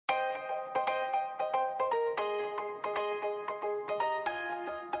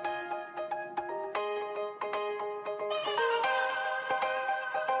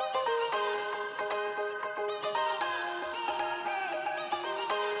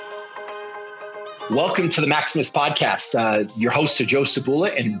Welcome to the Maximus podcast. Your hosts are Joe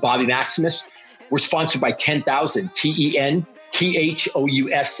Sabula and Bobby Maximus. We're sponsored by 10,000,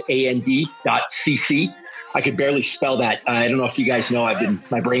 TENTHOUSAND.cc. I could barely spell that. I don't know if you guys know,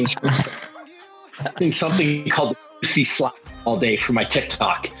 my brain's doing something called the UC slide all day for my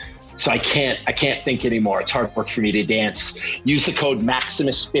TikTok. So I can't think anymore. It's hard work for me to dance. Use the code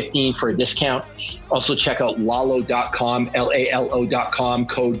Maximus15 for a discount. Also check out lalo.com, LALO.com,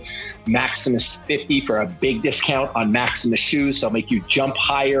 code Maximus50 for a big discount on Maximus shoes. They'll make you jump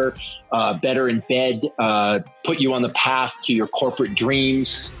higher, better in bed, put you on the path to your corporate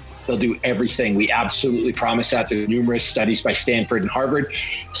dreams. They'll do everything. We absolutely promise that. There are numerous studies by Stanford and Harvard.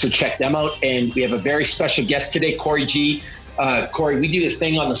 So check them out. And we have a very special guest today, Cory G. Cory, we do this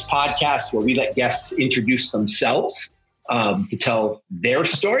thing on this podcast where we let guests introduce themselves to tell their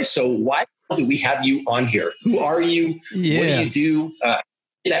story. So why do we have you on here? Who are you? Yeah. What do you do?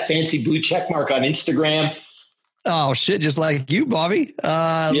 That fancy blue check mark on Instagram. Oh shit! Just like you, Bobby.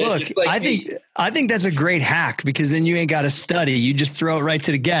 Look, like I think that's a great hack because then you ain't got to study. You just throw it right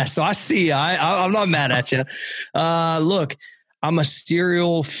to the guest. So I see. I'm not mad at you. Look, I'm a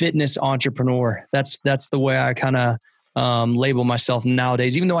serial fitness entrepreneur. That's the way I kind of label myself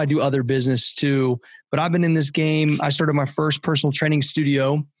nowadays. Even though I do other business too, but I've been in this game. I started my first personal training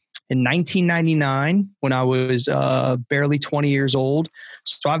studio in 1999 when I was barely 20 years old.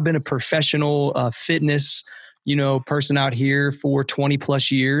 So I've been a professional fitness, person out here for 20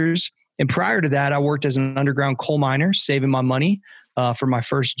 plus years. And prior to that, I worked as an underground coal miner, saving my money for my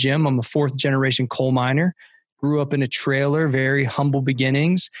first gym. I'm a fourth generation coal miner. Grew up in a trailer, very humble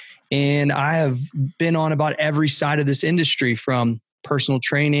beginnings. And I have been on about every side of this industry, from personal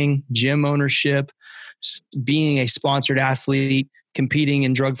training, gym ownership, being a sponsored athlete, competing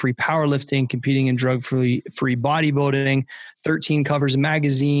in drug-free powerlifting, competing in drug-free bodybuilding, 13 covers of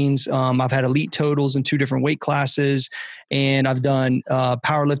magazines. I've had elite totals in 2 different weight classes, and I've done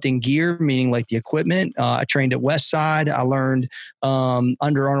powerlifting gear, meaning like the equipment. I trained at Westside. I learned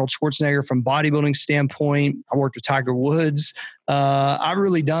under Arnold Schwarzenegger from bodybuilding standpoint. I worked with Tiger Woods. I've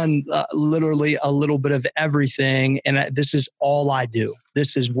really done literally a little bit of everything, and this is all I do.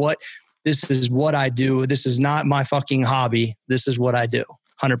 This is what I do. This is not my fucking hobby. This is what I do,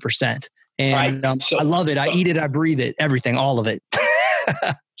 100%. And I love it. I eat it. I breathe it. Everything, all of it.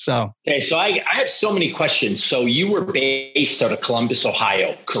 So I have so many questions. So you were based out of Columbus,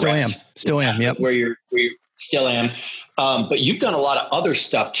 Ohio, correct? Still am. Yep. Where you still am. But you've done a lot of other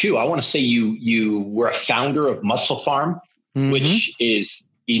stuff too. I want to say you were a founder of Muscle Farm, which is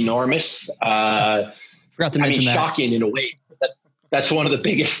enormous. Forgot to mention that. Shocking in a way. That's one of the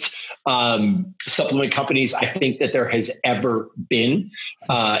biggest supplement companies I think that there has ever been.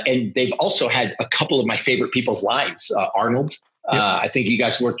 And they've also had a couple of my favorite people's lines. Arnold, I think you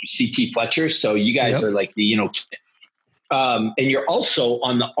guys worked with CT Fletcher. So you guys are like the, and you're also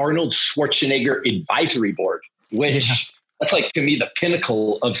on the Arnold Schwarzenegger advisory board, which that's like, to me, the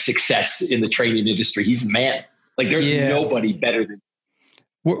pinnacle of success in the training industry. He's a man. Like there's nobody better than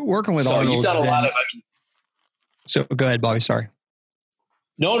We're working with Arnold. You've done a lot of, So go ahead, Bobby. Sorry.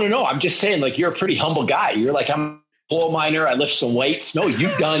 No. I'm just saying, like, you're a pretty humble guy. You're like, I'm a coal miner. I lift some weights. No,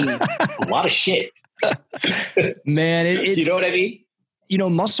 you've done a lot of shit. Man, you know what I mean?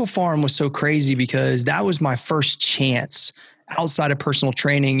 Muscle Farm was so crazy because that was my first chance outside of personal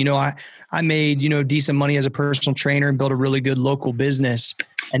training. I made, decent money as a personal trainer and built a really good local business.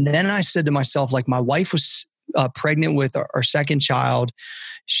 And then I said to myself, like, my wife was pregnant with our second child.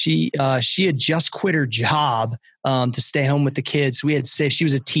 She had just quit her job to stay home with the kids. She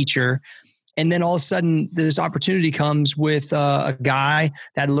was a teacher. And then all of a sudden this opportunity comes with a guy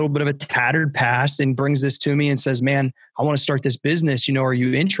that had a little bit of a tattered past and brings this to me and says, man, I want to start this business. Are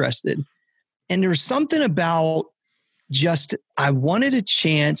you interested? And there's something about I wanted a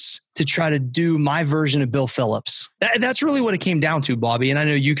chance to try to do my version of Bill Phillips. That's really what it came down to, Bobby. And I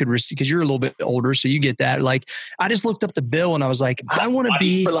know you could receive, because you're a little bit older, so you get that. Like, I just looked up the Bill and I was like, I want to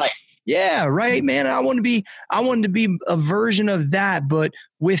be for life. Yeah, right, man. I wanted to be a version of that, but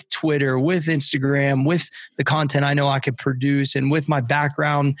with Twitter, with Instagram, with the content I know I could produce, and with my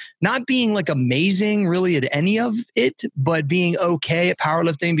background, not being like amazing really at any of it, but being okay at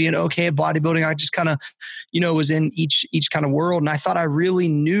powerlifting, being okay at bodybuilding. I just kind of, was in each kind of world. And I thought I really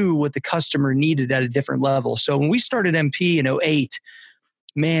knew what the customer needed at a different level. So when we started MP in 2008,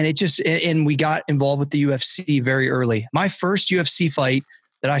 man, and we got involved with the UFC very early. My first UFC fight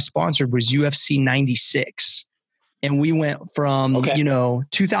that I sponsored was UFC 96. And we went from,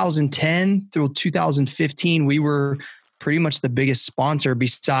 2010 through 2015, we were pretty much the biggest sponsor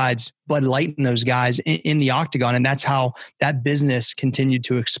besides Bud Light and those guys in the octagon. And that's how that business continued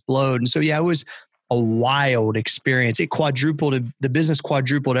to explode. And so, it was a wild experience. The business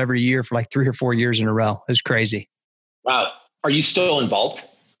quadrupled every year for like 3 or 4 years in a row. It was crazy. Wow. Are you still involved?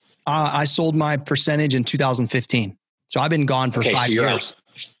 I sold my percentage in 2015. So I've been gone for 5 years.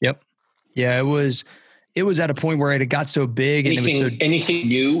 Yep. Yeah. It was at a point where it got so big. Anything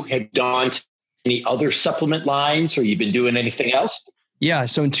new had gone to any other supplement lines, or you've been doing anything else? Yeah.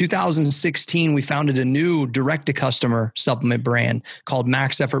 So in 2016, we founded a new direct-to-customer supplement brand called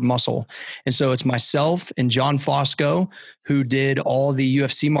Max Effort Muscle. And so it's myself and John Fosco, who did all the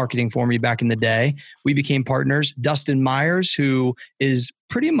UFC marketing for me back in the day. We became partners. Dustin Myers, who is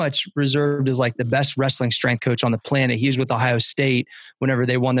pretty much reserved as like the best wrestling strength coach on the planet. He was with Ohio State whenever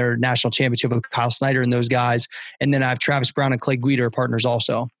they won their national championship with Kyle Snyder and those guys. And then I have Travis Brown and Clay Guida partners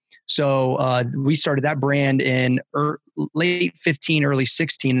also. So we started that brand in late 15, early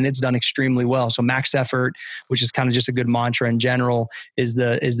 16, and it's done extremely well. So Max Effort, which is kind of just a good mantra in general, is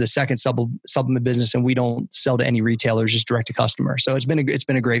the second supplement business, and we don't sell to any retailers, just direct to customer. So it's been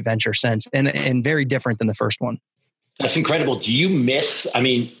a great venture since, and very different than the first one. That's incredible. Do you miss? I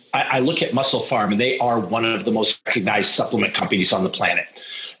mean, I look at Muscle Farm, and they are one of the most recognized supplement companies on the planet.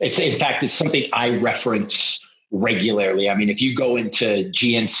 In fact, it's something I reference regularly. I mean, if you go into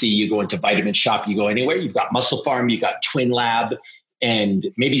GNC, you go into Vitamin Shop, you go anywhere, you've got Muscle Farm, you've got Twin Lab, and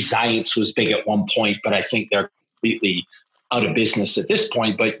maybe Zions was big at one point, but I think they're completely out of business at this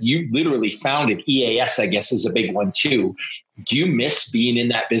point. But you literally founded EAS, I guess, is a big one too. Do you miss being in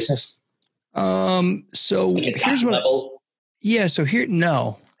that business? So here's what,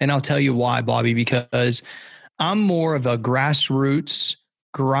 no. And I'll tell you why, Bobby, because I'm more of a grassroots,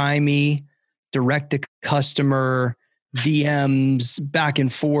 grimy, direct to customer, DMs back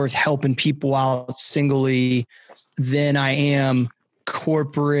and forth, helping people out singly than I am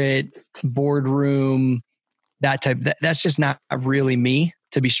corporate boardroom, that type. That's just not really me,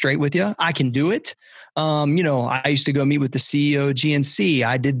 to be straight with you. I can do it. I used to go meet with the CEO of GNC.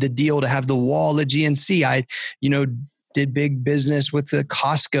 I did the deal to have the wall at GNC. I, did big business with the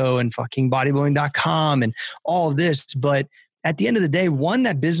Costco and fucking bodybuilding.com and all of this. But at the end of the day,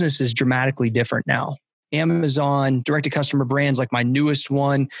 that business is dramatically different now. Amazon, direct-to-customer brands like my newest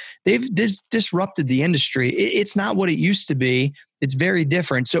one, they've disrupted the industry. It's not what it used to be. It's very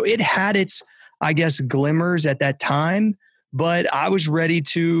different. So it had its, I guess, glimmers at that time, but I was ready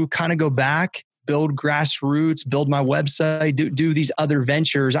to kind of go back, build grassroots, build my website, do these other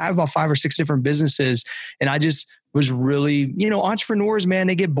ventures. I have about 5 or 6 different businesses, and I just was really, entrepreneurs, man,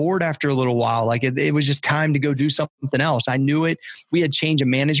 they get bored after a little while. Like it was just time to go do something else. I knew it. We had change of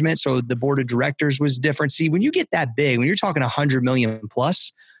management. So the board of directors was different. See, when you get that big, when you're talking 100 million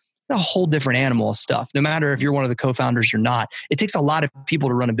plus, it's a whole different animal of stuff. No matter if you're one of the co-founders or not, it takes a lot of people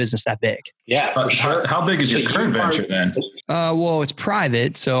to run a business that big. Yeah, for sure. How big is your current venture then? Well, it's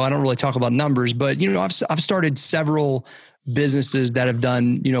private, so I don't really talk about numbers, but I've started several businesses that have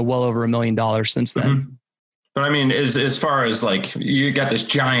done, well over $1 million since then. Mm-hmm. But I mean, as far as like, you got this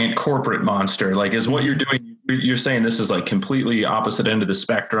giant corporate monster, like is what you're doing, you're saying this is like completely opposite end of the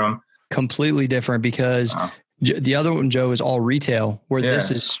spectrum? Completely different, because the other one, Joe, is all retail, where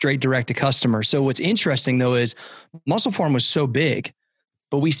this is straight direct to customer. So what's interesting though is Muscle Farm was so big,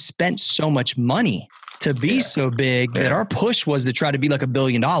 but we spent so much money to be so big that our push was to try to be like $1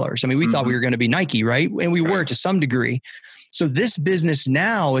 billion. I mean, we thought we were going to be Nike, right? And we were to some degree. So this business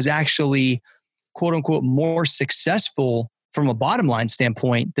now is actually, quote unquote, more successful from a bottom line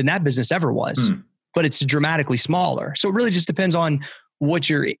standpoint than that business ever was, but it's dramatically smaller. So it really just depends on what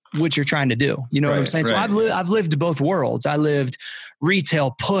you're trying to do. You know what I'm saying? So I've lived both worlds. I lived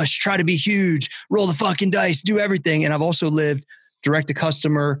retail, push, try to be huge, roll the fucking dice, do everything. And I've also lived direct to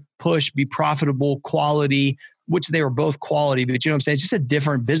customer, push, be profitable, quality, which they were both quality, but you know what I'm saying? It's just a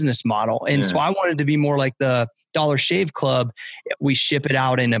different business model. And so I wanted to be more like the Dollar Shave Club. We ship it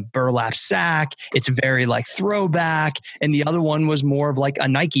out in a burlap sack. It's very like throwback. And the other one was more of like a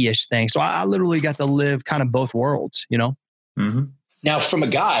Nike-ish thing. So I literally got to live kind of both worlds, Mm-hmm. Now, from a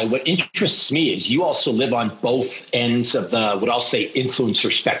guy, what interests me is you also live on both ends of the, what I'll say,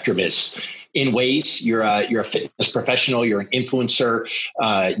 influencer spectrum is. In ways, you're a fitness professional, you're an influencer,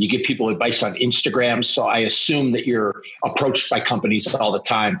 you give people advice on Instagram. So I assume that you're approached by companies all the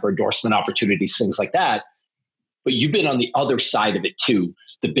time for endorsement opportunities, things like that. But you've been on the other side of it too,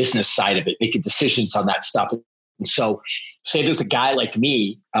 the business side of it, making decisions on that stuff. And so say there's a guy like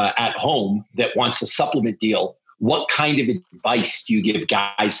me at home that wants a supplement deal. What kind of advice do you give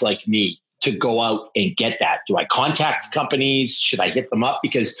guys like me to go out and get that? Do I contact companies? Should I hit them up?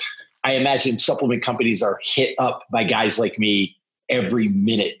 Because I imagine supplement companies are hit up by guys like me every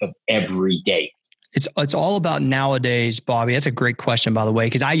minute of every day. It's all about nowadays, Bobby. That's a great question, by the way,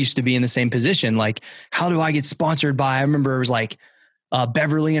 because I used to be in the same position. Like, how do I get sponsored by? I remember it was like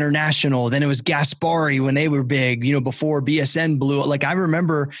Beverly International. Then it was Gaspari when they were big, before BSN blew up. Like I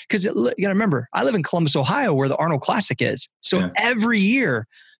remember, because you got to remember, I live in Columbus, Ohio, where the Arnold Classic is. So every year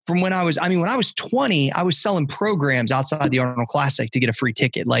from when I was 20, I was selling programs outside the Arnold Classic to get a free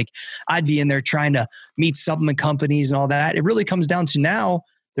ticket. Like I'd be in there trying to meet supplement companies and all that. It really comes down to now,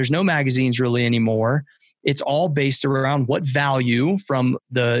 there's no magazines really anymore. It's all based around what value from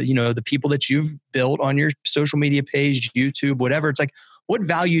the people that you've built on your social media page, YouTube, whatever. It's like, what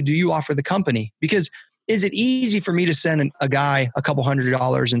value do you offer the company? Because is it easy for me to send a guy a couple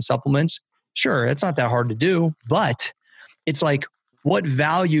 $100 in supplements? Sure, it's not that hard to do, but it's like, what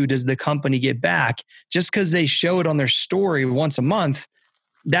value does the company get back? Just because they show it on their story once a month,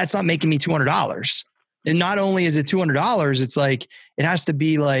 that's not making me $200. And not only is it $200, it's like, it has to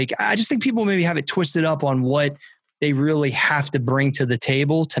be like, I just think people maybe have it twisted up on what they really have to bring to the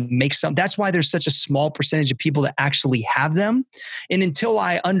table to make something. That's why there's such a small percentage of people that actually have them. And until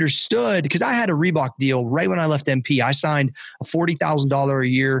I understood, because I had a Reebok deal right when I left MP, I signed a $40,000 a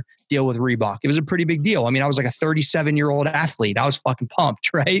year deal with Reebok. It was a pretty big deal. I mean, I was like a 37-year-old athlete. I was fucking pumped,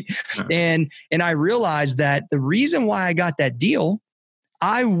 right? And I realized that the reason why I got that deal,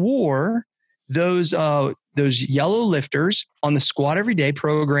 I wore those yellow lifters on the Squat Every Day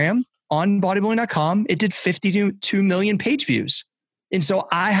program on bodybuilding.com. It did 52 million page views. And so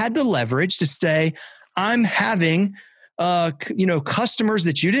I had the leverage to say, I'm having, customers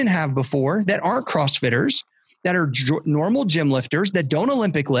that you didn't have before that aren't CrossFitters, that are normal gym lifters, that don't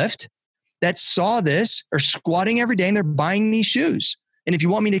Olympic lift, that saw this, are squatting every day and they're buying these shoes. And if you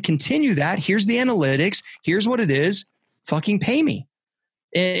want me to continue that, here's the analytics. Here's what it is. Fucking pay me.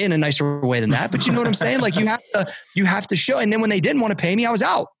 In a nicer way than that. But you know what I'm saying? Like you have to show. And then when they didn't want to pay me, I was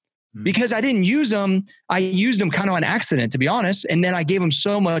out because I didn't use them. I used them kind of on accident, to be honest. And then I gave them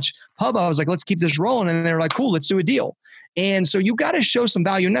so much pub. I was like, let's keep this rolling. And they were like, cool, let's do a deal. And so you got to show some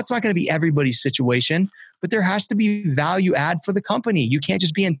value. And that's not going to be everybody's situation, but there has to be value add for the company. You can't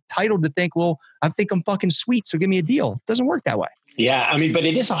just be entitled to think, well, I think I'm fucking sweet, so give me a deal. It doesn't work that way. Yeah. I mean, but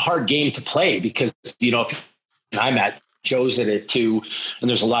it is a hard game to play because, if I'm at Joe's at it too, and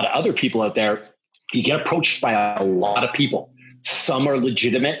there's a lot of other people out there, you get approached by a lot of people. Some are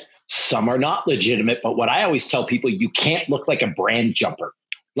legitimate, some are not legitimate. But what I always tell people, you can't look like a brand jumper.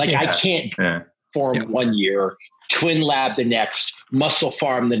 Like I can't form 1 year, Twin Lab the next, Muscle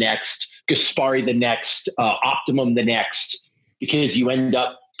Farm the next, Gaspari the next, Optimum the next, because you end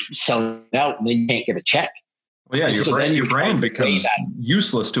up selling out and then you can't get a check. Well, yeah, your brand becomes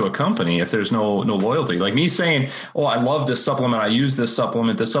useless to a company if there's no loyalty. Like me saying, oh, I love this supplement. I use this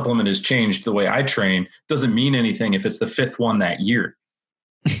supplement. This supplement has changed the way I train. Doesn't mean anything if it's the fifth one that year.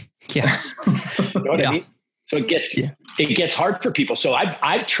 Yes. You know what I mean? So it gets hard for people. So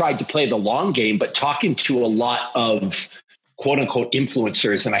I've tried to play the long game, but talking to a lot of quote unquote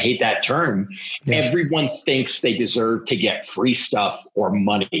influencers, and I hate that term, everyone thinks they deserve to get free stuff or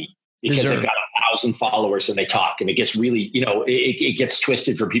money because they've got 1,000 followers and they talk, and it gets really, it gets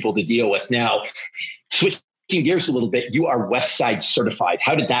twisted for people to deal with. Now, switching gears a little bit, you are West Side certified.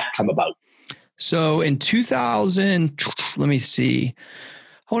 How did that come about? So in 2000, let me see.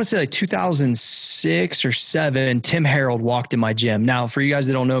 I want to say like 2006 or 7, Tim Harold walked in my gym. Now, for you guys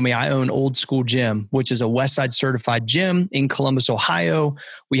that don't know me, I own Old School Gym, which is a West Side certified gym in Columbus, Ohio.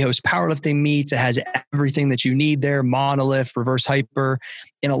 We host powerlifting meets. It has everything that you need there, monolift, reverse hyper.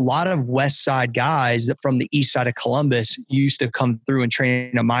 And a lot of West Side guys that from the east side of Columbus used to come through and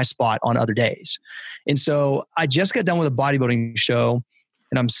train at my spot on other days. And so I just got done with a bodybuilding show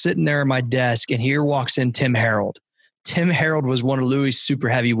and I'm sitting there at my desk and here walks in Tim Harold. Tim Harold was one of Louis' super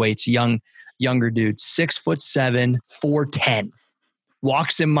heavyweights, younger dude, 6'7", 410,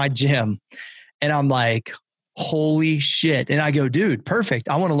 walks in my gym. And I'm like, holy shit. And I go, dude, perfect.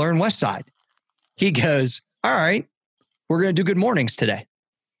 I want to learn West Side. He goes, all right, we're going to do good mornings today.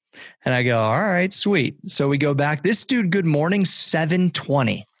 And I go, all right, sweet. So we go back. This dude, good morning,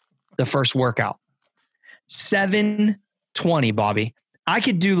 7:20, the first workout. 7:20, Bobby. I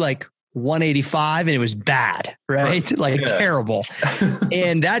could do like 185 and it was bad, right? Terrible.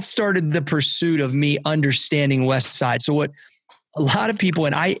 And that started the pursuit of me understanding West Side. So what a lot of people,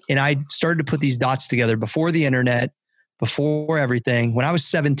 and I started to put these dots together before the internet, before everything. When I was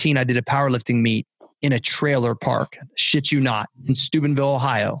 17, I did a powerlifting meet in a trailer park, shit you not, in Steubenville,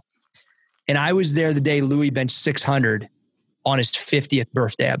 Ohio. And I was there the day Louis benched 600 on his 50th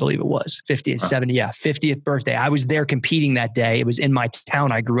birthday, I believe it was. 50th, 50th birthday. I was there competing that day. It was in my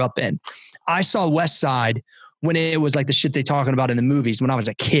town I grew up in. I saw West Side when it was like the shit they talking about in the movies when I was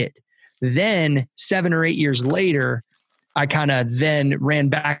a kid. Then 7 or 8 years later, I kind of then ran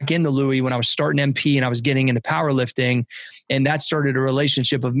back into Louis when I was starting MP and I was getting into powerlifting. And that started a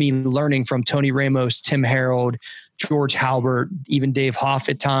relationship of me learning from Tony Ramos, Tim Harold, George Halbert, even Dave Hoff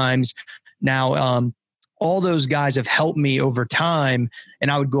at times. Now, all those guys have helped me over time.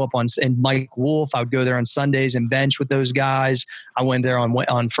 And I would go up and Mike Wolf, I would go there on Sundays and bench with those guys. I went there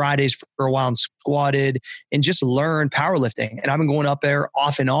on Fridays for a while and squatted and just learned powerlifting. And I've been going up there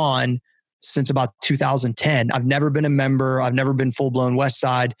off and on since about 2010. I've never been a member. I've never been full-blown West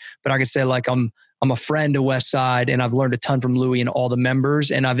Side, but I could say like I'm a friend of West Side, and I've learned a ton from Louis and all the members,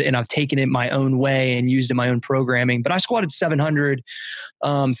 and I've taken it my own way and used it in my own programming. But I squatted 700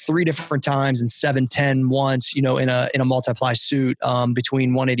 3 different times and 710 once, in a multiply suit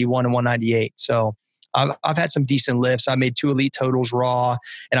between 181 and 198. So I've had some decent lifts. I made 2 elite totals raw,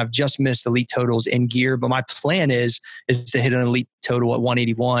 and I've just missed elite totals in gear. But my plan is to hit an elite total at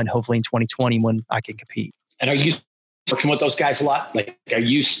 181, hopefully in 2020 when I can compete. And are you working with those guys a lot? Like, are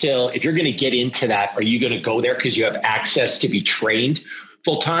you still, if you're going to get into that, are you going to go there because you have access to be trained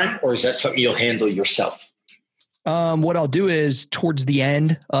full time, or is that something you'll handle yourself? What I'll do is towards the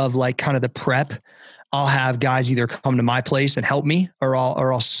end of like kind of the prep, I'll have guys either come to my place and help me, or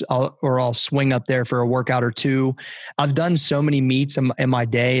I'll swing up there for a workout or two. I've done so many meets in my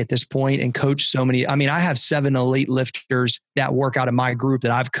day at this point and coached so many. I mean, I have 7 elite lifters that work out of my group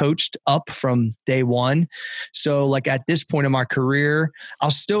that I've coached up from day one. So like at this point in my career,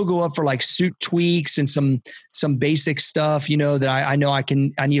 I'll still go up for like suit tweaks and some basic stuff, that I know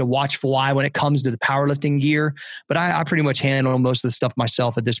I need a watchful eye when it comes to the powerlifting gear, but I pretty much handle most of the stuff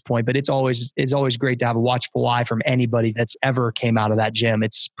myself at this point. But it's always great to have a watchful eye from anybody that's ever came out of that gym.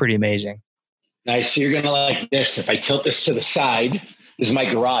 It's pretty amazing. Nice. So you're going to like this. If I tilt this to the side, this is my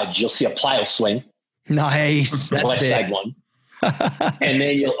garage. You'll see a plyo swing. Nice. That's West big. Side one. And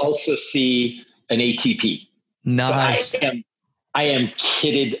then you'll also see an ATP. Nice. So I am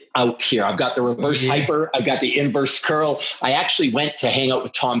kitted out here. I've got the reverse hyper. I've got the inverse curl. I actually went to hang out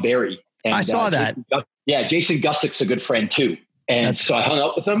with Tom Barry. And, I saw that. Jason Gussick's a good friend too. And so I hung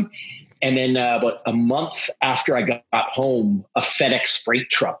out with him. And then about a month after I got home, a FedEx freight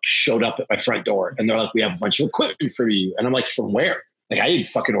truck showed up at my front door. And they're like, we have a bunch of equipment for you. And I'm like, from where? Like, I didn't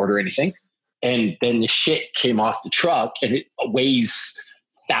fucking order anything. And then the shit came off the truck, and it weighs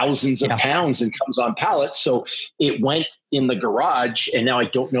thousands of pounds and comes on pallets. So it went in the garage, and now I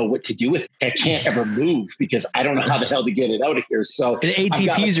don't know what to do with it. I can't ever move because I don't know how the hell to get it out of here. So the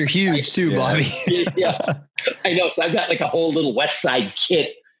ATPs are huge too, Bobby. I know. So I've got like a whole little West Side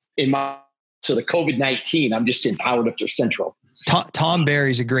kit in my, so the COVID-19, I'm just in Powerlifter Central. Tom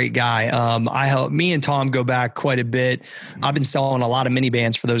Barry's a great guy. Me and Tom go back quite a bit. I've been selling a lot of mini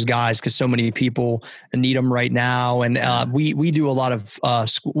bands for those guys because so many people need them right now. And we do a lot of,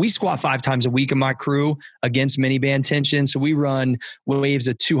 we squat 5 times a week in my crew against mini band tension. So we run waves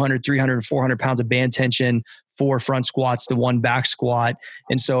of 200, 300, 400 pounds of band tension, 4 front squats to 1 back squat.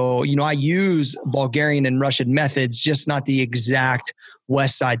 And so, I use Bulgarian and Russian methods, just not the exact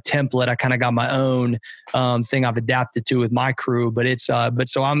West Side template. I kind of got my own thing I've adapted to with my crew, but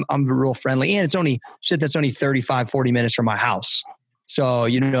so I'm real friendly, and it's only 35, 40 minutes from my house. So,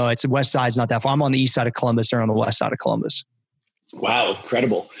 it's West Side's not that far. I'm on the east side of Columbus. They're on the west side of Columbus. Wow.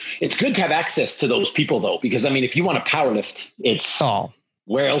 Incredible. It's good to have access to those people though, because if you want to powerlift,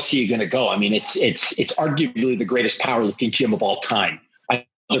 where else are you going to go? I mean, it's arguably the greatest powerlifting gym of all time.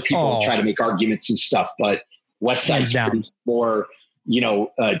 Other people try to make arguments and stuff, but West Side's more,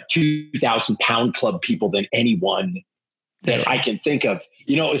 2,000 pound club people than anyone that I can think of.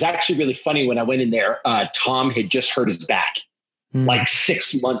 It was actually really funny when I went in there. Tom had just hurt his back like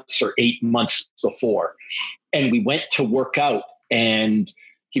 6 months or 8 months before, and we went to work out, and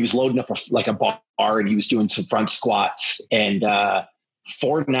he was loading up a bar, and he was doing some front squats, and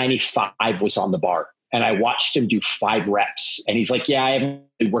 495 was on the bar, and I watched him do 5 reps, and he's like, I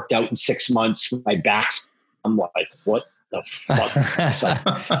haven't worked out in 6 months. My back's, I'm like, what the fuck? It's like,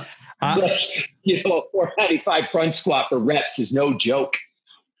 495 front squat for reps is no joke.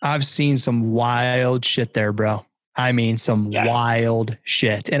 I've seen some wild shit there, bro. I mean, some wild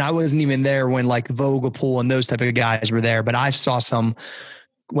shit. And I wasn't even there when like Vogelpool and those type of guys were there, but I saw some,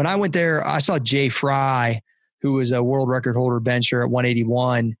 when I went there, I saw Jay Fry, who was a world record holder bencher at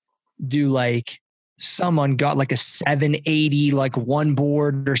 181, do like, someone got like a 780, like one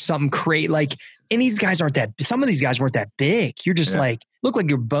board or something like, and these guys some of these guys weren't that big. You're just like, look like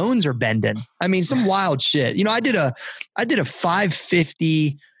your bones are bending. I mean, some wild shit. I did a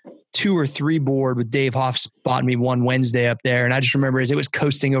 550 2 or 3 board with Dave Hoff spotting me one Wednesday up there. And I just remember as it was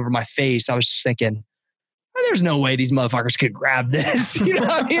coasting over my face, I was just thinking, there's no way these motherfuckers could grab this. You know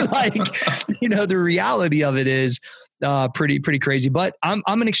what I mean? Like, the reality of it is pretty crazy, but I'm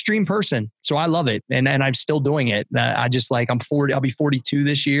an extreme person. So I love it. And I'm still doing it. I just I'm 40, I'll be 42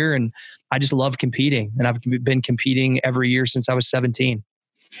 this year. And I just love competing. And I've been competing every year since I was 17.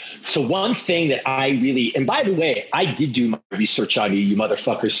 So one thing that I really, and by the way, I did do my research on you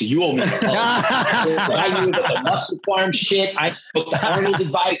motherfuckers. So you owe me. I knew about the muscle farm shit. I put the Arnold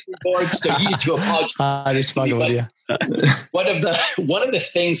advisory board. So you need to apologize. I just fucking with you. One of the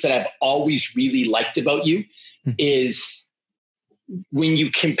things that I've always really liked about you is when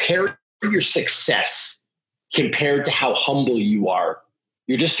you compare your success compared to how humble you are,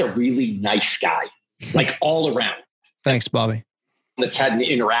 you're just a really nice guy, like all around. Thanks, Bobby. That's had an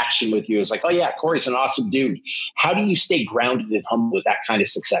interaction with you is like, oh yeah, Cory's an awesome dude. How do you stay grounded and humble with that kind of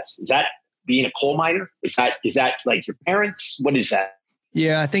success? Is that being a coal miner? Is that like your parents? What is that?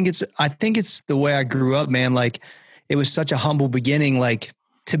 Yeah, I think it's the way I grew up, man. Like, it was such a humble beginning. Like,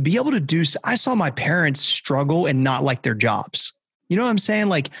 to be able to do, I saw my parents struggle and not like their jobs. You know what I'm saying?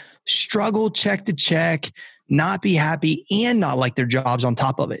 Like, struggle check to check, not be happy, and not like their jobs on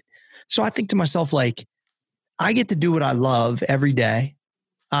top of it. So I think to myself, like, I get to do what I love every day.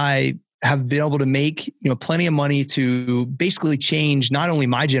 I have been able to make, plenty of money to basically change not only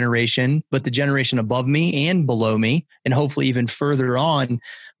my generation, but the generation above me and below me, and hopefully even further on.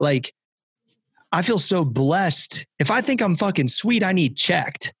 Like, I feel so blessed. If I think I'm fucking sweet, I need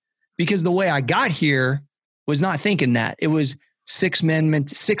checked, because the way I got here was not thinking that. It was six man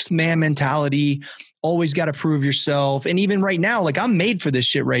mentality. Always got to prove yourself. And even right now, like, I'm made for this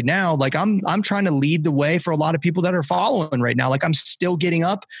shit right now. Like, I'm trying to lead the way for a lot of people that are following right now. Like, I'm still getting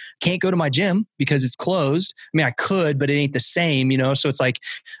up, can't go to my gym because it's closed. I mean, I could, but it ain't the same, So it's like,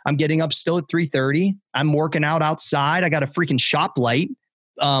 I'm getting up still at 3:30. I'm working out outside. I got a freaking shop light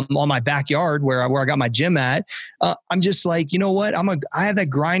on my backyard where I got my gym at. I'm just like, you know what? I have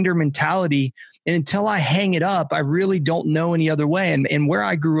that grinder mentality. And until I hang it up, I really don't know any other way. And where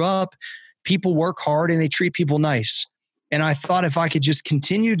I grew up, people work hard and they treat people nice. And I thought if I could just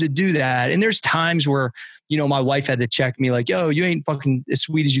continue to do that, and there's times where, my wife had to check me like, yo, you ain't fucking as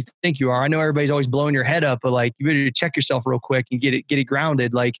sweet as you think you are. I know everybody's always blowing your head up, but like, you better check yourself real quick and get it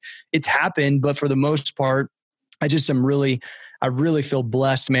grounded. Like, it's happened. But for the most part, I really feel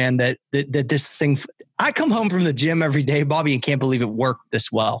blessed, man, that this thing, I come home from the gym every day, Bobby, and can't believe it worked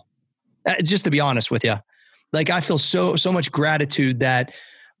this well. Just to be honest with you. Like, I feel so much gratitude that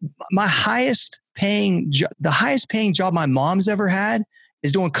the highest paying job my mom's ever had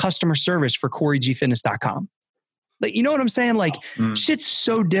is doing customer service for CoryGFitness.com. Like, you know what I'm saying? Like, shit's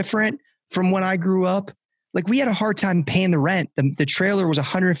so different from when I grew up. Like, we had a hard time paying the rent. The trailer was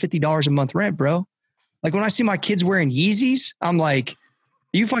 $150 a month rent, bro. Like, when I see my kids wearing Yeezys, I'm like,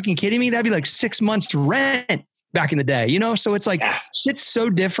 are you fucking kidding me? That'd be like 6 months rent back in the day, So it's like, shit's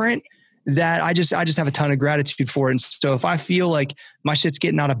so different that I just have a ton of gratitude for it. And so if I feel like my shit's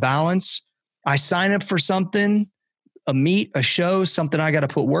getting out of balance, I sign up for something, a meet, a show, something I got to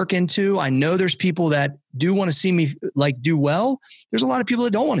put work into. I know there's people that do want to see me like do well. There's a lot of people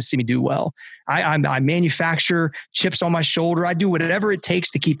that don't want to see me do well. I manufacture chips on my shoulder. I do whatever it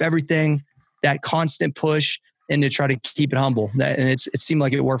takes to keep everything that constant push and to try to keep it humble. And it seemed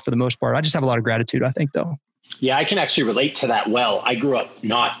like it worked for the most part. I just have a lot of gratitude, I think, though. Yeah, I can actually relate to that well. I grew up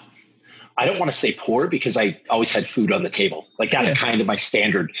I don't want to say poor because I always had food on the table. Like, that's kind of my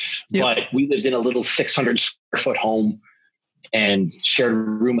standard. Yep. But we lived in a little 600 square foot home and shared a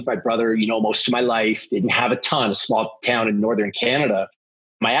room with my brother, most of my life. Didn't have a ton, a small town in northern Canada.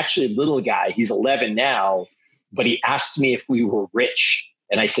 My actually little guy, he's 11 now, but he asked me if we were rich.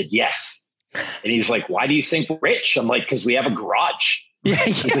 And I said, yes. And he's like, why do you think we're rich? I'm like, because we have a garage. Yeah.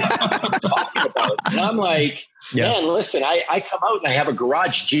 And I'm like, man, listen, I come out and I have a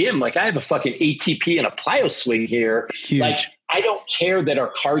garage gym. Like, I have a fucking ATP and a plyo swing here. Huge. Like, I don't care that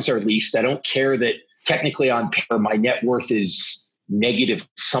our cars are leased. I don't care that technically on paper my net worth is negative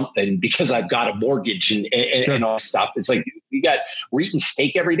something because I've got a mortgage and all stuff. It's like, we're eating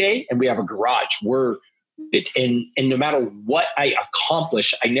steak every day and we have a garage. And no matter what I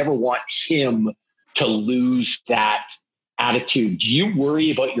accomplish, I never want him to lose that attitude. Do you worry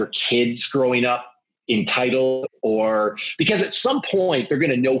about your kids growing up entitled, or because at some point they're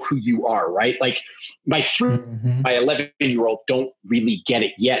going to know who you are, right? Like, my 11-year-old don't really get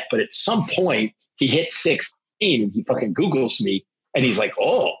it yet, but at some point he hits 16 and he fucking Googles me and he's like,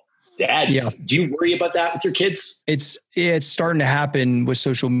 oh, Dad, do you worry about that with your kids? It's starting to happen with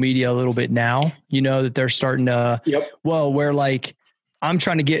social media a little bit now, that they're starting to, where like, I'm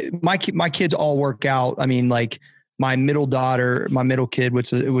trying to get my kids all work out. I mean, like, my middle kid,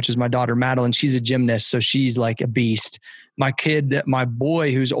 which is my daughter, Madeline, she's a gymnast. So she's like a beast. My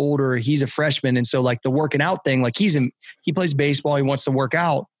boy who's older, he's a freshman. And so like the working out thing, like he plays baseball. He wants to work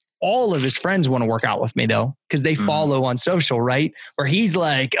out. All of his friends want to work out with me though, because they follow on social, right? Where he's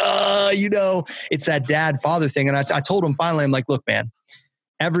like, it's that dad father thing. And I told him finally, I'm like, look, man,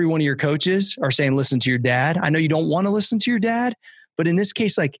 every one of your coaches are saying, listen to your dad. I know you don't want to listen to your dad, but in this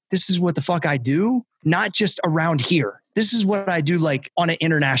case, like, this is what the fuck I do, not just around here. This is what I do, like on an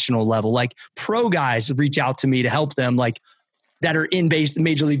international level. Like pro guys reach out to me to help them, like that are in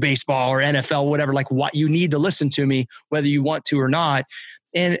Major League Baseball or NFL, whatever. Like, what you need to listen to me, whether you want to or not.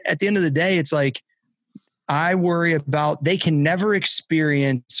 And at the end of the day, it's like, I worry about, they can never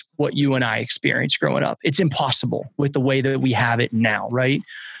experience what you and I experienced growing up. It's impossible with the way that we have it now, right?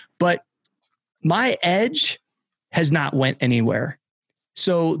 But my edge has not went anywhere.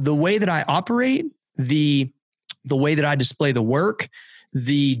 So the way that I operate, the way that I display the work,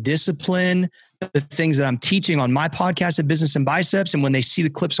 the discipline, the things that I'm teaching on my podcast at Business and Biceps, and when they see the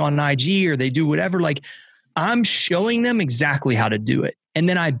clips on IG or they do whatever, like I'm showing them exactly how to do it. And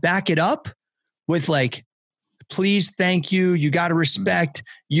then I back it up with like, please, thank you. You got to respect.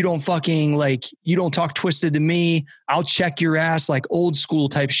 You don't fucking like, you don't talk twisted to me. I'll check your ass, like old school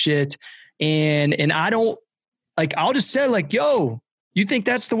type shit. And I don't like, I'll just say like, yo, you think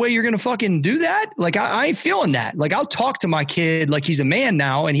that's the way you're going to fucking do that? Like, I ain't feeling that. Like, I'll talk to my kid like he's a man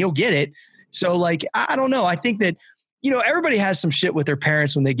now and he'll get it. So like, I don't know. I think that, everybody has some shit with their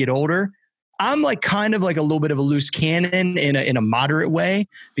parents when they get older. I'm like kind of like a little bit of a loose cannon in a moderate way,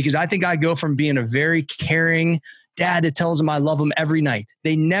 because I think I go from being a very caring dad that tells them I love them every night.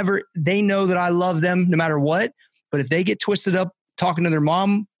 They know that I love them no matter what. But if they get twisted up talking to their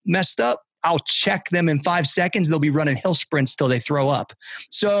mom messed up, I'll check them in 5 seconds. They'll be running hill sprints till they throw up.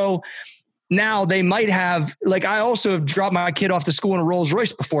 So now they might have, like, I also have dropped my kid off to school in a Rolls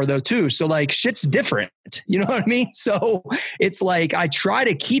Royce before though too. So like shit's different. You know what I mean? So it's like, I try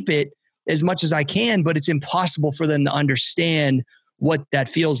to keep it as much as I can, but it's impossible for them to understand what that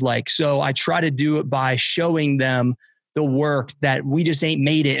feels like. So I try to do it by showing them the work that we just ain't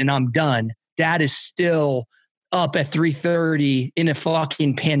made it and I'm done. Dad is still up at 3:30 in a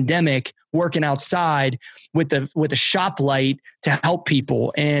fucking pandemic, working outside with a shop light to help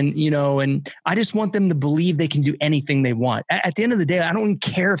people. And, and I just want them to believe they can do anything they want. At the end of the day, I don't even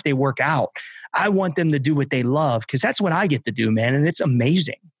care if they work out. I want them to do what they love, because that's what I get to do, man. And it's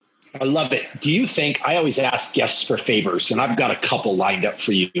amazing. I love it. Do you think, I always ask guests for favors, and I've got a couple lined up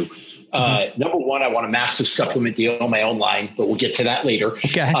for you. Number one, I want a massive supplement deal on my own line, but we'll get to that later.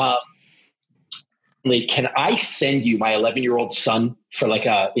 Okay. Can I send you my 11-year-old son for like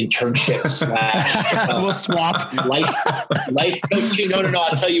a internship / we'll swap life coaching? No.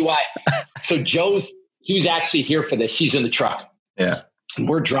 I'll tell you why. So he was actually here for this. He's in the truck. Yeah. And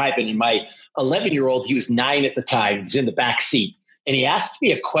we're driving, and my 11-year-old, he was 9 at the time, he's in the back seat. And he asked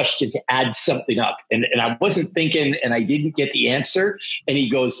me a question to add something up. And I wasn't thinking, and I didn't get the answer. And he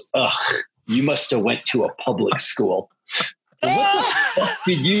goes, ugh, you must have went to a public school. What the fuck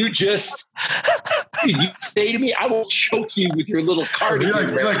did you say to me? I will choke you with your little car. He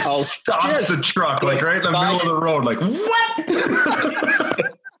stops the truck, like right in the middle of the road. Like,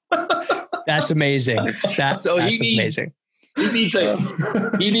 what? That's amazing. That's amazing. He needs a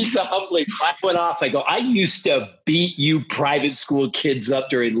humbling. I went off. I go, I used to beat you private school kids up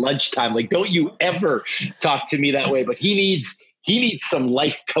during lunchtime. Like, don't you ever talk to me that way. But he needs some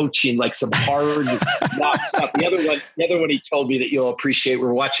life coaching, like some hard knock stuff. The other one he told me that you'll appreciate.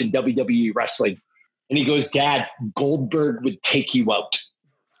 We're watching WWE wrestling, and he goes, Dad, Goldberg would take you out.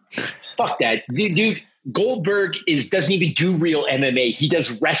 Fuck that, dude. Goldberg doesn't even do real MMA. He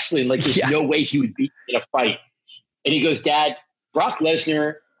does wrestling. Like, there's no way he would beat in a fight. And he goes, Dad, Brock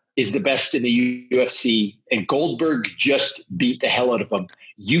Lesnar is the best in the UFC, and Goldberg just beat the hell out of him.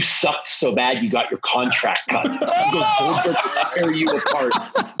 You sucked so bad you got your contract cut. He goes, Goldberg will tear you apart.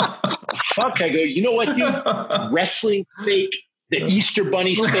 Fuck, I go, you know what, dude? Wrestling fake. The Easter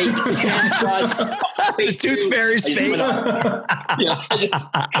Bunny's fake. Santa Claus fake. The Tooth Fairy's fake. I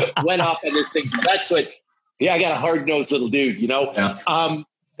just went off on this thing. That's what, I got a hard-nosed little dude, Yeah.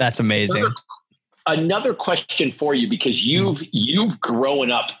 That's amazing. Another question for you, because you've grown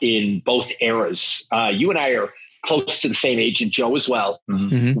up in both eras. You and I are close to the same age, and Joe as well.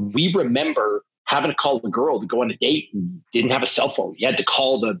 Mm-hmm. We remember having to call the girl to go on a date and didn't have a cell phone. You had to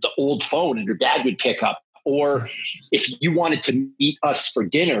call the old phone, and your dad would pick up. Or if you wanted to meet us for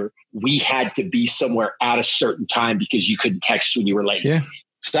dinner, we had to be somewhere at a certain time because you couldn't text when you were late. Yeah.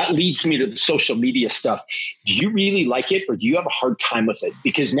 So that leads me to the social media stuff. Do you really like it, or do you have a hard time with it?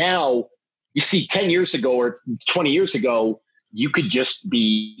 Because now You see, 10 years ago or 20 years ago, you could just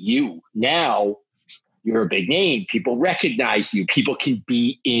be you. Now you're a big name. People recognize you. People can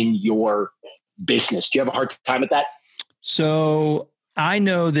be in your business. Do you have a hard time with that? So I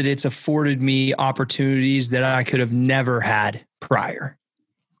know that it's afforded me opportunities that I could have never had prior.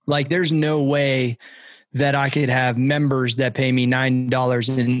 Like there's no way that I could have members that pay me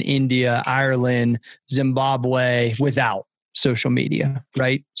 $9 in India, Ireland, Zimbabwe without social media,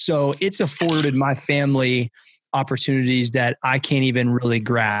 right? So it's afforded my family opportunities that I can't even really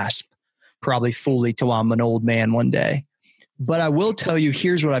grasp probably fully till I'm an old man one day. But I will tell you,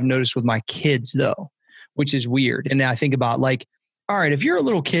 here's what I've noticed with my kids though, which is weird. And I think about like, all right, if you're a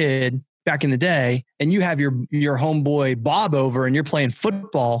little kid back in the day and you have your homeboy Bob over and you're playing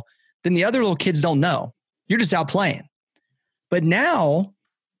football, then the other little kids don't know. You're just out playing. But now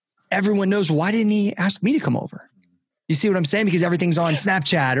everyone knows, why didn't he ask me to come over? You see what I'm saying? Because everything's on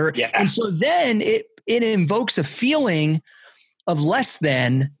Snapchat and so then it invokes a feeling of less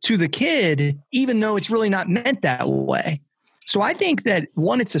than to the kid, even though it's really not meant that way. So I think that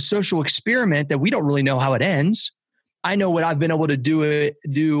one, it's a social experiment that we don't really know how it ends. I know what I've been able to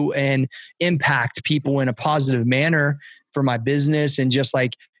do and impact people in a positive manner for my business and just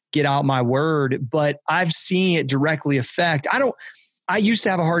like get out my word, but I've seen it directly affect. I used to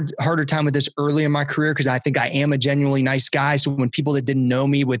have a harder time with this early in my career because I think I am a genuinely nice guy. So when people that didn't know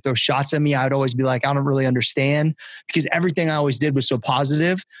me would throw shots at me, I would always be like, I don't really understand, because everything I always did was so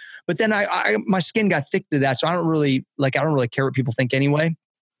positive. But then my skin got thick to that. So I don't really care what people think anyway.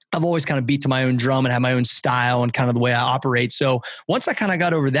 I've always kind of beat to my own drum and have my own style and kind of the way I operate. So once I kind of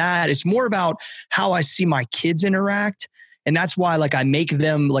got over that, it's more about how I see my kids interact. And that's why like I make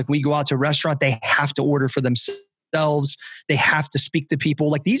them, like we go out to a restaurant, they have to order for themselves. They have to speak to people.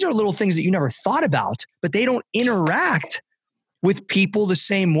 Like these are little things that you never thought about, but they don't interact with people the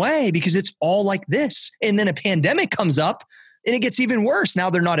same way because it's all like this. And then a pandemic comes up and it gets even worse. Now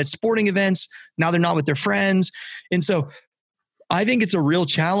they're not at sporting events. Now they're not with their friends. And so I think it's a real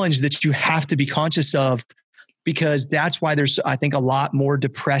challenge that you have to be conscious of, because that's why there's, I think, a lot more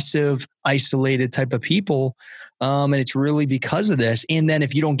depressive, isolated type of people. And it's really because of this. And then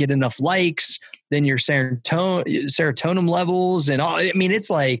if you don't get enough likes, then your serotonin levels and all, I mean, it's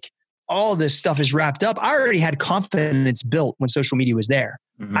like all this stuff is wrapped up. I already had confidence built when social media was there.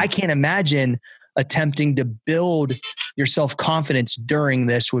 Mm-hmm. I can't imagine attempting to build your self-confidence during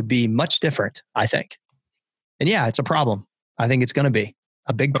this would be much different, I think. And yeah, it's a problem. I think it's going to be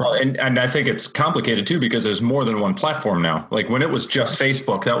a big problem. And I think it's complicated too, because there's more than one platform now. Like when it was just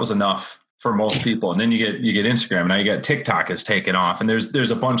Facebook, that was enough for most people. And then you get Instagram, and now you got TikTok has taken off, and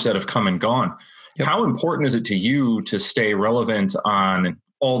there's a bunch that have come and gone. Yep. How important is it to you to stay relevant on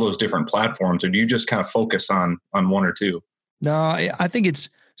all those different platforms, or do you just kind of focus on one or two? No, I think it's,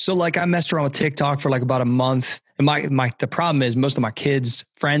 so like I messed around with TikTok for like about a month. And the problem is most of my kids'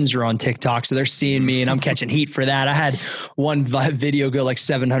 friends are on TikTok. So they're seeing me and I'm catching heat for that. I had one video go like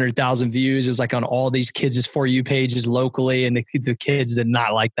 700,000 views. It was like on all these kids' For You pages locally. And the kids did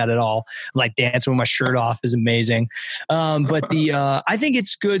not like that at all. Like dancing with my shirt off is amazing. But I think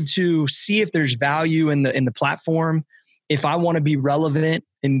it's good to see if there's value in the platform. If I want to be relevant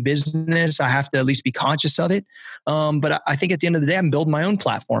in business, I have to at least be conscious of it. But I think at the end of the day, I'm building my own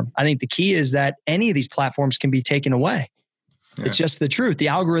platform. I think the key is that any of these platforms can be taken away. Yeah. It's just the truth. The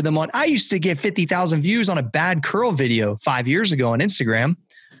algorithm I used to get 50,000 views on a bad curl video 5 years ago on Instagram,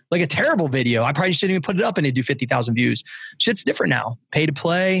 like a terrible video. I probably shouldn't even put it up and it'd do 50,000 views. Shit's different now, pay to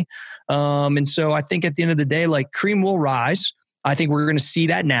play. And so I think at the end of the day, like cream will rise. I think we're going to see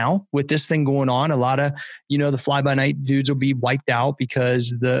that now with this thing going on. A lot of, the fly-by-night dudes will be wiped out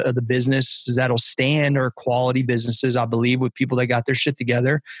because the businesses that'll stand are quality businesses, I believe, with people that got their shit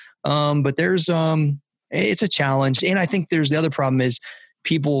together. But there's, it's a challenge. And I think there's the other problem is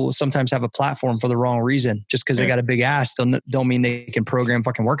people sometimes have a platform for the wrong reason. Just because they got a big ass don't mean they can program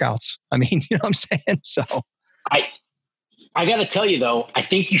fucking workouts. I mean, you know what I'm saying? So I got to tell you though, I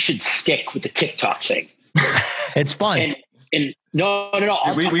think you should stick with the TikTok thing. It's fun. And no.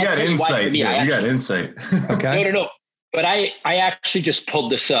 We got insight. We got insight. Okay. No. But I actually just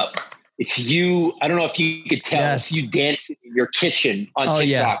pulled this up. It's you. I don't know if you could tell. Yes. You dancing in your kitchen on TikTok.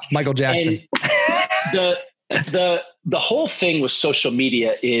 Yeah, Michael Jackson. And the whole thing with social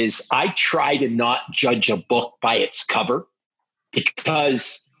media is I try to not judge a book by its cover,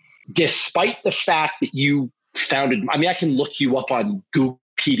 because despite the fact that you founded, I mean, I can look you up on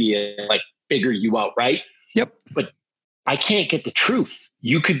Googlepedia and like figure you out, right? Yep. But I can't get the truth.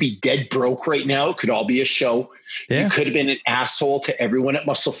 You could be dead broke right now. It could all be a show. Yeah. You could have been an asshole to everyone at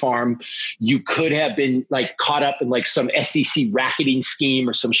Muscle Farm. You could have been like caught up in like some SEC racketing scheme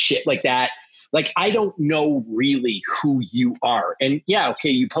or some shit like that. Like, I don't know really who you are. And yeah, okay,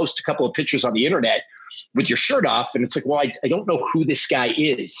 you post a couple of pictures on the internet with your shirt off, and it's like, well, I don't know who this guy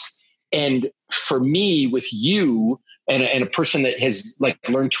is. And for me, with you and a person that has like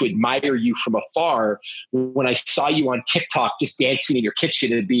learned to admire you from afar, when I saw you on TikTok just dancing in your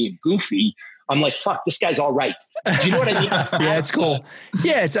kitchen and being goofy, I'm like, fuck, this guy's all right. Do you know what I mean? Yeah, it's cool.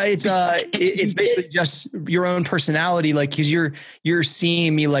 Yeah, it's basically just your own personality. Like, cause you're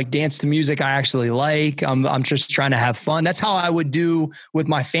seeing me like dance to music I actually like. I'm just trying to have fun. That's how I would do with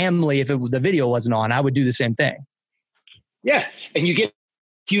my family if the video wasn't on. I would do the same thing. Yeah, and you get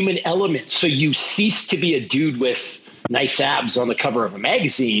human element. So you cease to be a dude with nice abs on the cover of a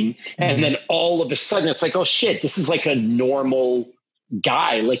magazine, and then all of a sudden it's like, oh shit, this is like a normal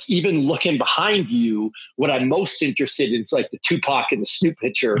guy. Like, even looking behind you, what I'm most interested in is like the Tupac and the Snoop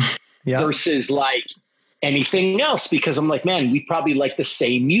picture versus like anything else, because I'm like, man, we probably like the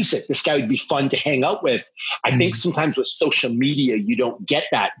same music. This guy would be fun to hang out with. I think sometimes with social media, you don't get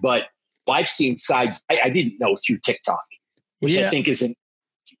that, but I've seen sides I didn't know through TikTok, which I think is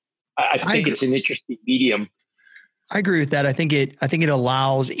it's an interesting medium. I agree with that. I think it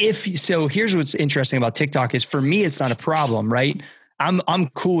allows, here's what's interesting about TikTok is, for me, it's not a problem, right? I'm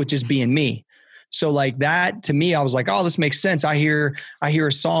cool with just being me. So like that, to me, I was like, oh, this makes sense. I hear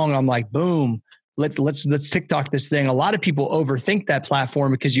a song. I'm like, boom, let's TikTok this thing. A lot of people overthink that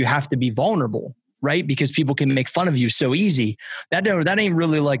platform because you have to be vulnerable, right? Because people can make fun of you so easy. That ain't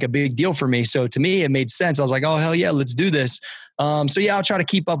really like a big deal for me. So to me, it made sense. I was like, oh, hell yeah, let's do this. So yeah, I'll try to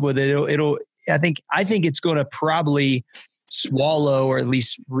keep up with it. I think it's going to probably swallow, or at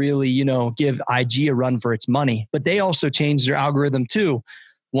least really, give IG a run for its money. But they also changed their algorithm too.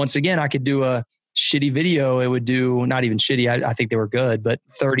 Once again, I could do a shitty video. It would do, not even shitty, I think they were good, but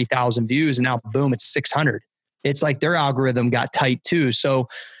 30,000 views, and now boom, it's 600. It's like their algorithm got tight too. So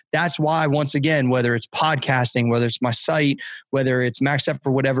that's why, once again, whether it's podcasting, whether it's my site, whether it's Max Up for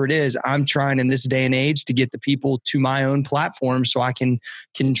whatever it is, I'm trying in this day and age to get the people to my own platform so I can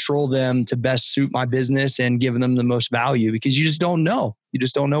control them to best suit my business and give them the most value, because you just don't know. You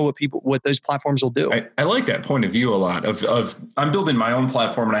just don't know what those platforms will do. I like that point of view a lot of I'm building my own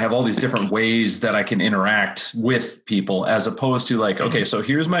platform and I have all these different ways that I can interact with people, as opposed to like, okay, so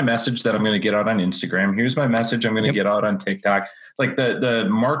here's my message that I'm going to get out on Instagram. Here's my message I'm going to get out on TikTok. Like the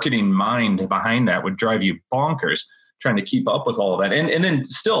marketing mind behind that would drive you bonkers trying to keep up with all of that. And then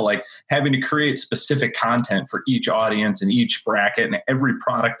still like having to create specific content for each audience and each bracket and every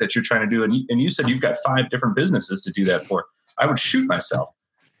product that you're trying to do. And you said you've got 5 different businesses to do that for. I would shoot myself.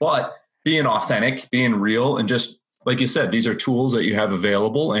 But being authentic, being real, and just like you said, these are tools that you have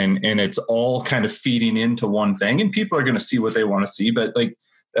available, and it's all kind of feeding into one thing, and people are going to see what they want to see. But like,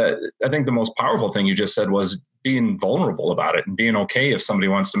 I think the most powerful thing you just said was being vulnerable about it and being okay if somebody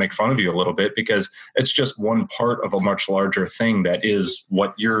wants to make fun of you a little bit, because it's just one part of a much larger thing that is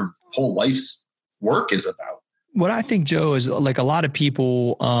what your whole life's work is about. What I think, Joe, is like a lot of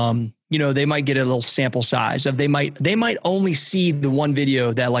people, they might get a little sample size of, they might only see the one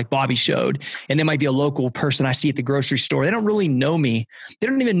video that like Bobby showed, and they might be a local person I see at the grocery store. They don't really know me. They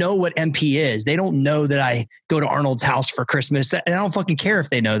don't even know what MP is. They don't know that I go to Arnold's house for Christmas, and I don't fucking care if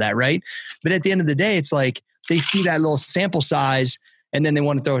they know that, right? But at the end of the day, it's like they see that little sample size and then they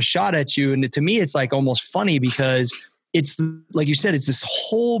want to throw a shot at you. And to me, it's like almost funny, because it's like you said, it's this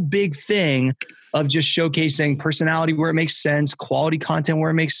whole big thing of just showcasing personality where it makes sense, quality content where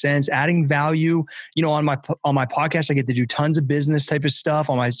it makes sense, adding value. On my podcast, I get to do tons of business type of stuff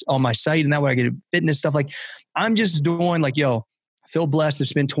on my site, and that way I get fitness stuff. Like, I'm just doing like, I feel blessed.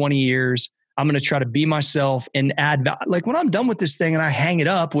 It's been 20 years. I'm going to try to be myself and add value. Like, when I'm done with this thing and I hang it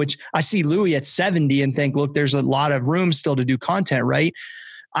up, which I see Louis at 70 and think, look, there's a lot of room still to do content, right?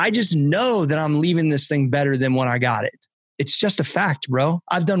 I just know that I'm leaving this thing better than when I got it. It's just a fact, bro.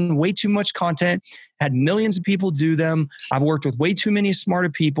 I've done way too much content, had millions of people do them. I've worked with way too many smarter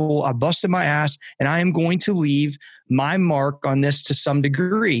people. I busted my ass, and I am going to leave my mark on this to some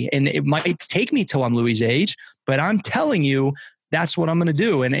degree. And it might take me till I'm Louis' age, but I'm telling you, that's what I'm going to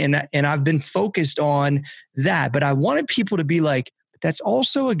do. And I've been focused on that. But I wanted people to be like, that's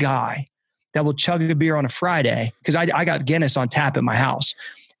also a guy that will chug a beer on a Friday, because I got Guinness on tap at my house.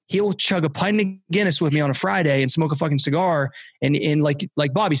 He'll chug a pint of Guinness with me on a Friday and smoke a fucking cigar. And like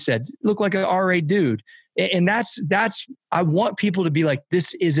Bobby said, look like an RA dude. And that's, I want people to be like,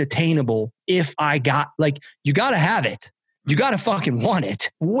 this is attainable. If I got, like, you got to have it. You got to fucking want it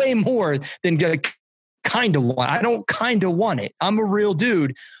way more than kind of want. I don't kind of want it. I'm a real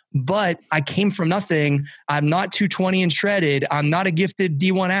dude, but I came from nothing. I'm not 220 and shredded. I'm not a gifted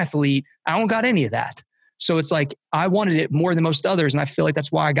D1 athlete. I don't got any of that. So it's like, I wanted it more than most others. And I feel like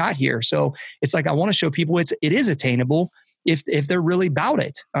that's why I got here. So it's like, I want to show people it is attainable if they're really about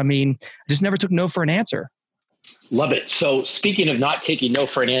it. I mean, I just never took no for an answer. Love it. So speaking of not taking no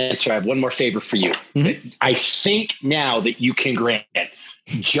for an answer, I have one more favor for you. Mm-hmm. I think now that you can grant it.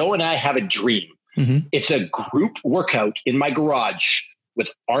 Joe and I have a dream. Mm-hmm. It's a group workout in my garage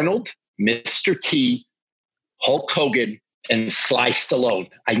with Arnold, Mr. T, Hulk Hogan, and Sly Stallone.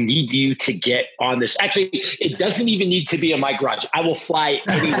 I need you to get on this. Actually, it doesn't even need to be in my garage. I will fly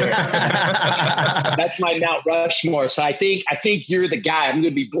anywhere. That's my Mount Rushmore. So I think you're the guy. I'm going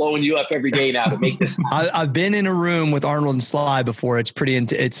to be blowing you up every day now to make this happen. I've been in a room with Arnold and Sly before. It's pretty,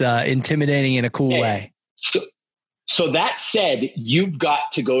 intimidating in a cool way. So that said, you've got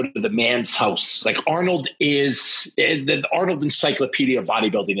to go to the man's house. Like Arnold is the Arnold Encyclopedia of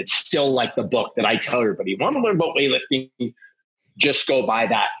Bodybuilding. It's still like the book that I tell everybody. You want to learn about weightlifting? Just go buy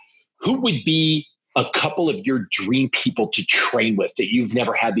that. Who would be a couple of your dream people to train with that you've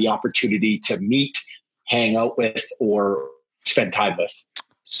never had the opportunity to meet, hang out with, or spend time with?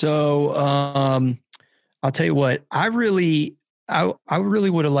 So I'll tell you what, I really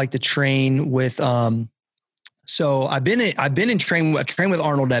would have liked to train with. So I've trained with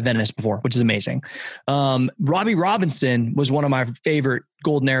Arnold at Venice before, which is amazing. Robbie Robinson was one of my favorite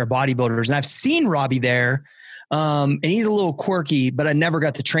golden era bodybuilders, and I've seen Robbie there. And he's a little quirky, but I never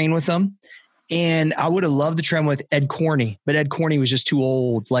got to train with him. And I would have loved to train with Ed Corney, but Ed Corney was just too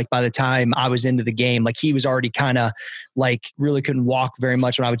old. Like by the time I was into the game, like he was already kind of like really couldn't walk very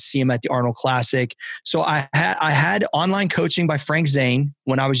much when I would see him at the Arnold Classic. So I had online coaching by Frank Zane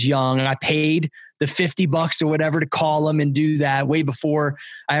when I was young, and I paid the $50 or whatever to call him and do that way before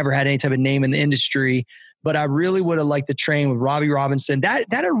I ever had any type of name in the industry. But I really would have liked to train with Robbie Robinson. That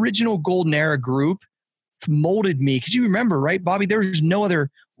original golden era group molded me, because you remember, right, Bobby, there's no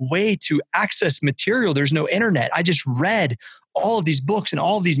other way to access material. There's no internet. I just read all of these books and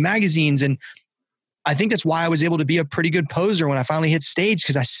all of these magazines. And I think that's why I was able to be a pretty good poser when I finally hit stage,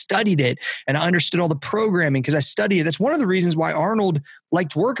 because I studied it and I understood all the programming because I studied it. That's one of the reasons why Arnold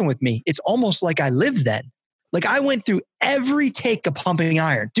liked working with me. It's almost like I lived then. Like I went through every take of pumping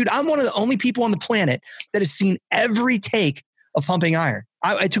iron. Dude, I'm one of the only people on the planet that has seen every take of pumping iron.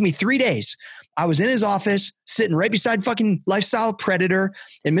 It took me 3 days. I was in his office, sitting right beside fucking Lifestyle Predator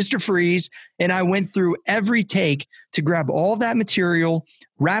and Mr. Freeze, and I went through every take to grab all that material,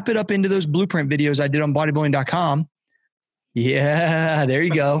 wrap it up into those blueprint videos I did on bodybuilding.com. Yeah, there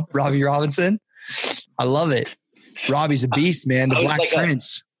you go. Robbie Robinson. I love it. Robbie's a beast, man. The Black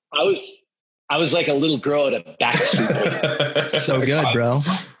Prince. I was like a little girl at a Backstreet Boys. So good, bro.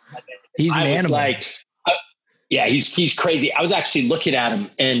 He's an animal. Yeah, he's crazy. I was actually looking at him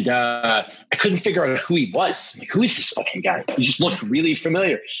and I couldn't figure out who he was. Like, who is this fucking guy? He just looked really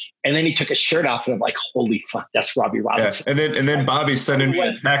familiar. And then he took his shirt off and I'm like, holy fuck, that's Robbie Robinson. Yeah. And then Bobby's sending me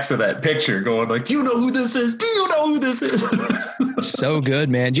a text of that picture going like, do you know who this is? Do you know who this is? So good,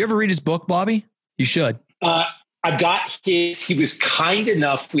 man. Did you ever read his book, Bobby? You should. I've got his. He was kind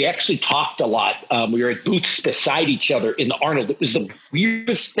enough. We actually talked a lot. We were at booths beside each other in the Arnold. It was the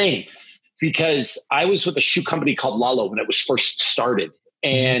weirdest thing, because I was with a shoe company called Lalo when it was first started.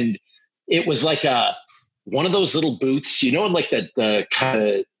 And it was like one of those little booths, in like the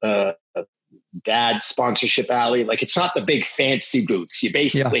kind of dad sponsorship alley. Like it's not the big fancy booths. You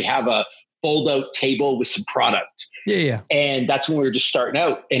basically have a fold out table with some product. Yeah. And that's when we were just starting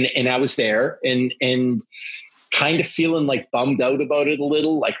out. And I was there and kind of feeling like bummed out about it a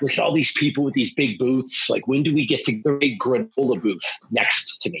little. Like, look at all these people with these big booths. Like, when do we get to the big granola booth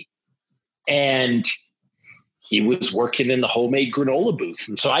next to me? And he was working in the homemade granola booth.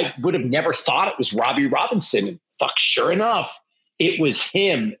 And so I would have never thought it was Robbie Robinson. And fuck, sure enough, it was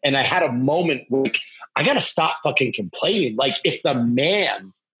him. And I had a moment where like, I got to stop fucking complaining. Like if the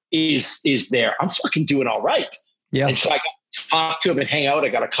man is there, I'm fucking doing all right. Yeah. And so I got to talk to him and hang out. I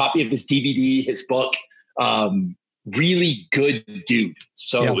got a copy of his DVD, his book. Really good dude.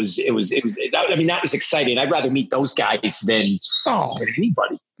 So it was, I mean, that was exciting. I'd rather meet those guys than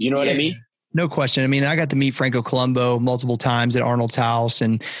anybody. You know what I mean? No question. I mean, I got to meet Franco Columbo multiple times at Arnold's house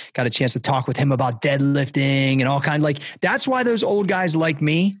and got a chance to talk with him about deadlifting and all kinds. Like, that's why those old guys like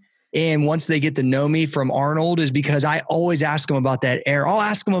me. And once they get to know me from Arnold is because I always ask them about that era. I'll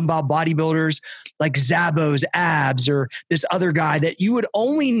ask them about bodybuilders like Zabo's abs or this other guy that you would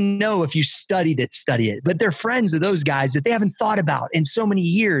only know if you studied it. But they're friends of those guys that they haven't thought about in so many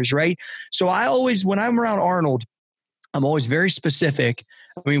years, right? So I always, when I'm around Arnold, I'm always very specific.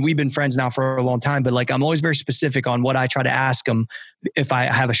 I mean, we've been friends now for a long time, but like I'm always very specific on what I try to ask them if I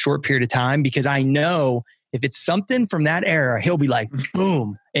have a short period of time, because I know if it's something from that era, he'll be like,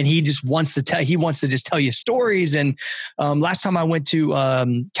 boom. And he just wants to just tell you stories. And last time I went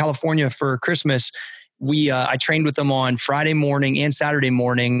to California for Christmas, I trained with him on Friday morning and Saturday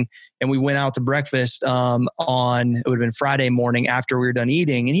morning, and we went out to breakfast it would have been Friday morning after we were done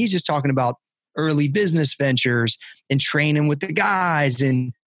eating. And he's just talking about early business ventures and training with the guys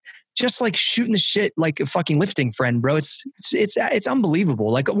and just like shooting the shit like a fucking lifting friend, bro. It's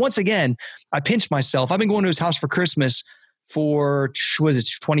unbelievable. Like, once again, I pinched myself. I've been going to his house for Christmas for,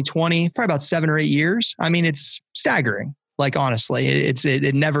 2020, probably about 7 or 8 years. I mean, it's staggering. Like, honestly,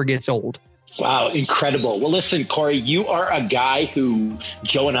 it never gets old. Wow, incredible. Well, listen, Cory, you are a guy who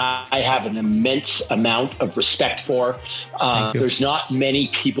Joe and I have an immense amount of respect for. There's not many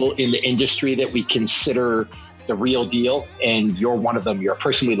people in the industry that we consider the real deal, and you're one of them. You're a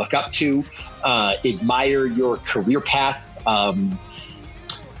person we look up to, admire your career path,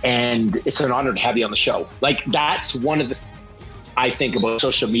 and it's an honor to have you on the show. Like, that's one of the I think about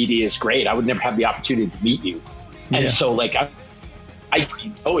social media is great. I would never have the opportunity to meet you. And so, like, I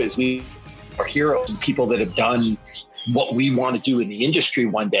know is we are heroes and people that have done what we want to do in the industry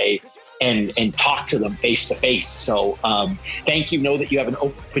one day and talk to them face to face. So thank you. Know that you have an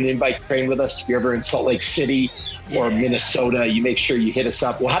open invite to train with us. If you're ever in Salt Lake City or Minnesota, you make sure you hit us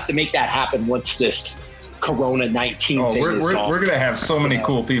up. We'll have to make that happen once this Corona-19 thing is gone. We're going to have so many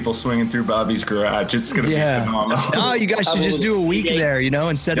cool people swinging through Bobby's garage. It's going to be phenomenal. No, you guys should just do a week there,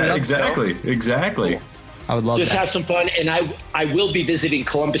 and set it up. Exactly. I would love just that. Have some fun. And I will be visiting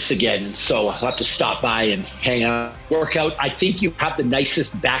Columbus again. So I'll have to stop by and hang out, work out. I think you have the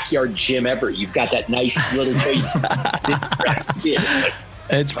nicest backyard gym ever. You've got that nice little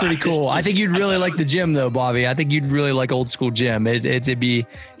It's pretty cool. I think you'd really like the gym though, Bobby. I think you'd really like old school gym. It'd be.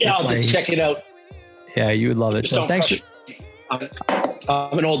 Yeah, I'll check it out. Yeah, you would love it. So thanks.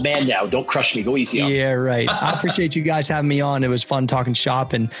 I'm an old man now. Don't crush me. Go easy on me. Yeah, right. I appreciate you guys having me on. It was fun talking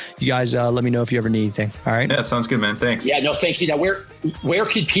shop, and you guys let me know if you ever need anything. All right. Yeah, sounds good, man. Thanks. Yeah, no, thank you. Now, where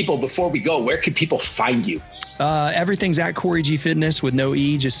could people, before we go, where could people find you? Everything's at Cory G Fitness with no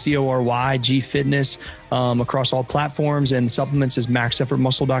E, just CORY G Fitness across all platforms, and supplements is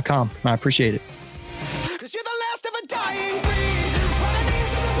maxeffortmuscle.com. I appreciate it.